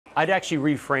I'd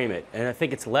actually reframe it, and I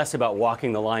think it's less about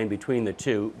walking the line between the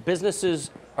two. Businesses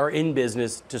are in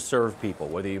business to serve people,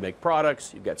 whether you make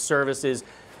products, you've got services,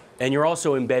 and you're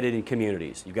also embedded in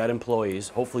communities. You've got employees.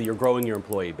 Hopefully you're growing your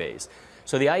employee base.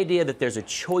 So the idea that there's a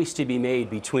choice to be made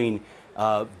between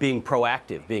being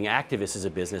proactive, being activists as a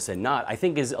business and not, I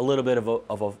think is a little bit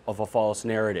of a false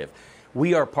narrative.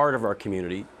 We are part of our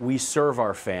community, we serve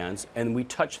our fans, and we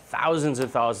touch thousands and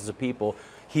thousands of people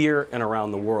here and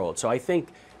around the world. So I think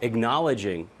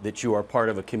acknowledging that you are part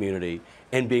of a community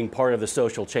and being part of the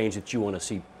social change that you want to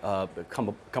see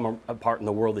come apart in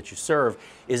the world that you serve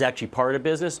is actually part of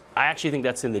business. I actually think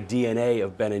that's in the DNA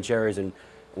of Ben & Jerry's and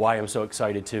why I'm so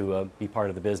excited to be part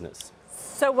of the business.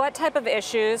 So what type of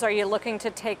issues are you looking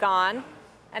to take on,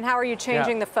 and how are you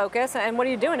changing the focus, and what are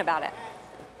you doing about it?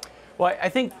 Well, I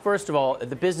think, first of all,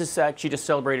 the business actually just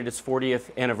celebrated its 40th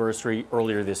anniversary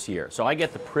earlier this year. So I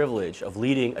get the privilege of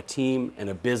leading a team and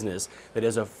a business that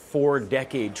has a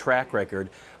 4-decade track record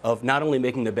of not only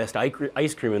making the best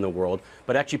ice cream in the world,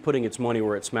 but actually putting its money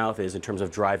where its mouth is in terms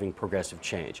of driving progressive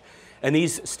change. And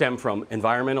these stem from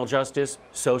environmental justice,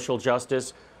 social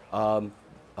justice,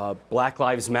 Black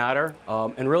Lives Matter,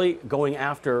 and really going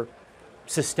after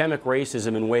systemic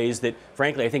racism in ways that,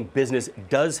 frankly, I think business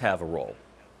does have a role.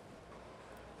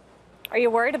 Are you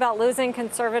worried about losing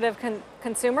conservative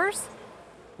consumers?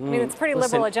 I mean, it's a pretty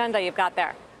liberal agenda you've got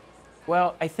there.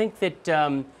 Well, I think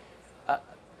that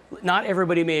not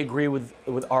everybody may agree with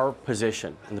our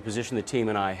position and the position the team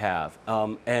and I have.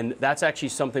 And that's actually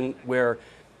something where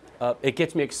it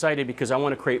gets me excited because I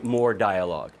want to create more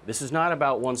dialogue. This is not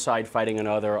about one side fighting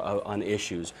another on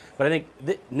issues. But I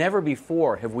think never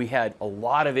before have we had a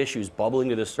lot of issues bubbling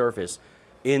to the surface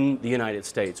in the United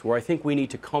States, where I think we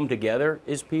need to come together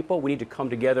as people. We need to come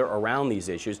together around these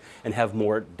issues and have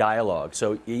more dialogue.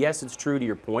 So yes, it's true to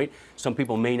your point. Some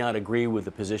people may not agree with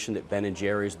the position that Ben &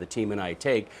 Jerry's, the team, and I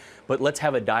take, but let's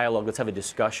have a dialogue, let's have a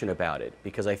discussion about it.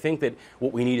 Because I think that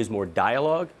what we need is more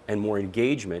dialogue and more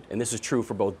engagement, and this is true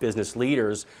for both business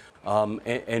leaders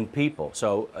and people.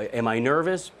 So am I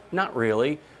nervous? Not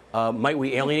really. Might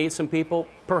we alienate some people?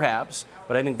 Perhaps,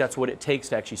 but I think that's what it takes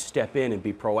to actually step in and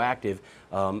be proactive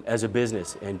as a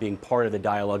business and being part of the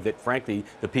dialogue that, frankly,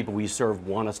 the people we serve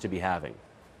want us to be having.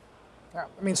 Yeah,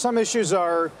 I mean, some issues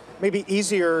are maybe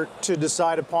easier to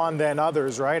decide upon than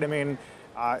others, right? I mean,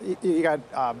 you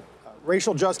got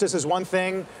racial justice is one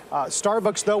thing.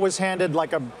 Starbucks, though, was handed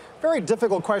like a very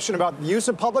difficult question about the use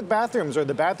of public bathrooms or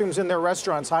the bathrooms in their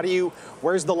restaurants.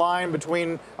 Where's the line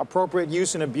between appropriate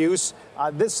use and abuse?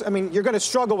 I mean, you're going to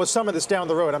struggle with some of this down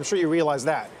the road. I'm sure you realize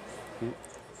that.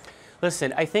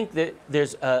 Listen, I think that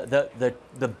there's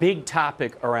the big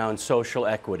topic around social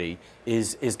equity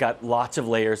is got lots of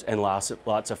layers and lots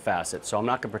of facets. So I'm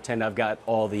not going to pretend I've got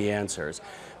all the answers.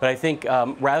 But I think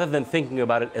rather than thinking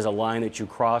about it as a line that you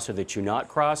cross or that you not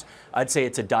cross, I'd say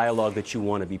it's a dialogue that you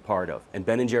want to be part of. And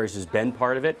Ben & Jerry's has been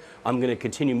part of it. I'm going to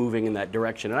continue moving in that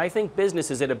direction. And I think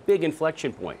business is at a big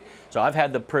inflection point. So I've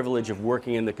had the privilege of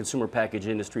working in the consumer package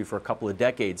industry for a couple of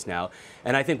decades now.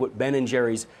 And I think what Ben &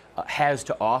 Jerry's has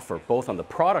to offer, both on the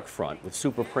product front with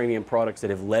super premium products that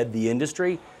have led the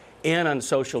industry, and on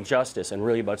social justice and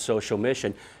really about social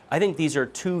mission, I think these are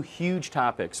two huge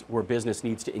topics where business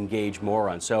needs to engage more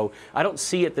on. So I don't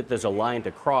see it that there's a line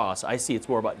to cross. I see it's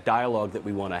more about dialogue that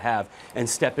we want to have and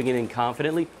stepping in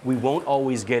confidently. We won't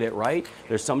always get it right.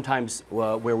 There's sometimes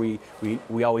where we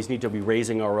always need to be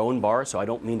raising our own bar, so I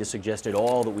don't mean to suggest at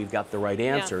all that we've got the right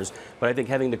answers, but I think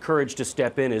having the courage to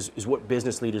step in is what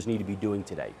business leaders need to be doing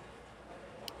today.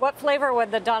 What flavor would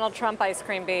the Donald Trump ice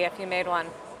cream be if you made one?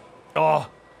 Oh.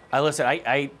 Listen,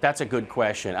 that's a good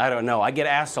question. I don't know. I get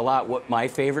asked a lot what my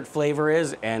favorite flavor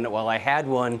is, and while I had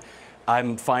one,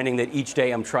 I'm finding that each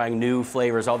day I'm trying new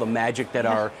flavors, all the magic that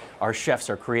our chefs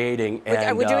are creating.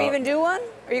 And, would you even do one?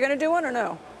 Are you going to do one or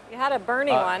no? You had a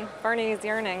Bernie one. Bernie's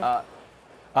yearning.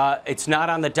 It's not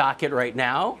on the docket right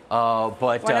now,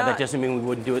 but that doesn't mean we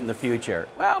wouldn't do it in the future.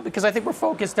 Well, because I think we're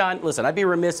focused on, listen, I'd be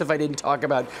remiss if I didn't talk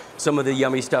about some of the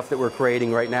yummy stuff that we're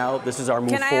creating right now. This is our Muforia.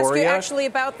 Can I ask you actually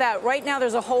about that? Right now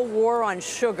there's a whole war on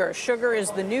sugar. Sugar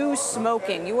is the new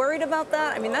smoking. You worried about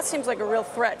that? I mean, that seems like a real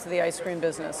threat to the ice cream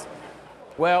business.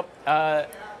 Well,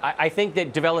 I think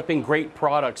that developing great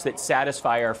products that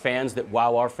satisfy our fans, that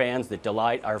wow our fans, that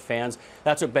delight our fans,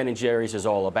 that's what Ben & Jerry's is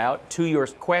all about. To your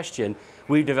question,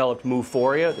 we've developed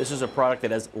Muforia. This is a product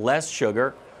that has less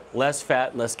sugar, less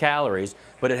fat, less calories,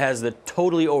 but it has the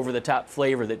totally over-the-top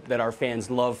flavor that our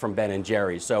fans love from Ben &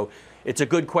 Jerry's. So it's a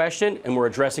good question, and we're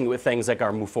addressing it with things like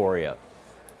our Muforia.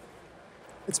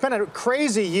 It's been a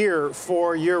crazy year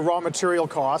for your raw material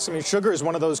costs. I mean, sugar is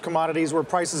one of those commodities where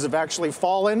prices have actually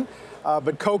fallen,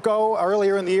 but cocoa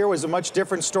earlier in the year was a much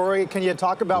different story. Can you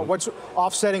talk about what's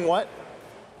offsetting what?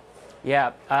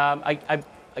 Yeah, I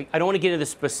don't want to get into the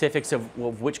specifics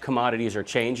of which commodities are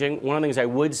changing. One of the things I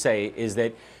would say is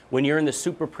that when you're in the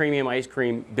super premium ice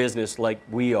cream business like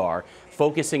we are,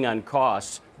 focusing on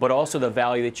costs, but also the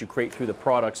value that you create through the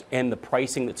products and the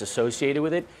pricing that's associated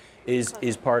with it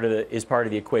is part of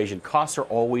the equation. Costs are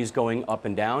always going up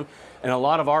and down, and a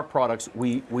lot of our products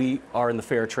we are in the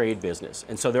fair trade business,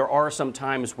 and so there are some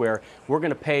times where we're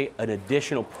going to pay an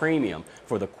additional premium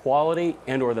for the quality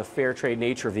and or the fair trade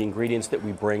nature of the ingredients that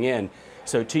we bring in.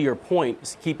 So to your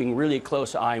point, keeping really a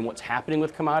close eye on what's happening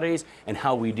with commodities and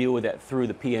how we deal with that through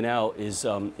the P&L is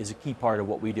a key part of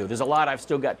what we do. There's a lot I've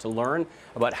still got to learn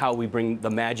about how we bring the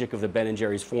magic of the Ben &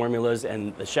 Jerry's formulas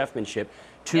and the chefmanship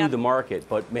to the market,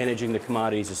 but managing the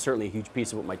commodities is certainly a huge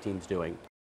piece of what my team's doing.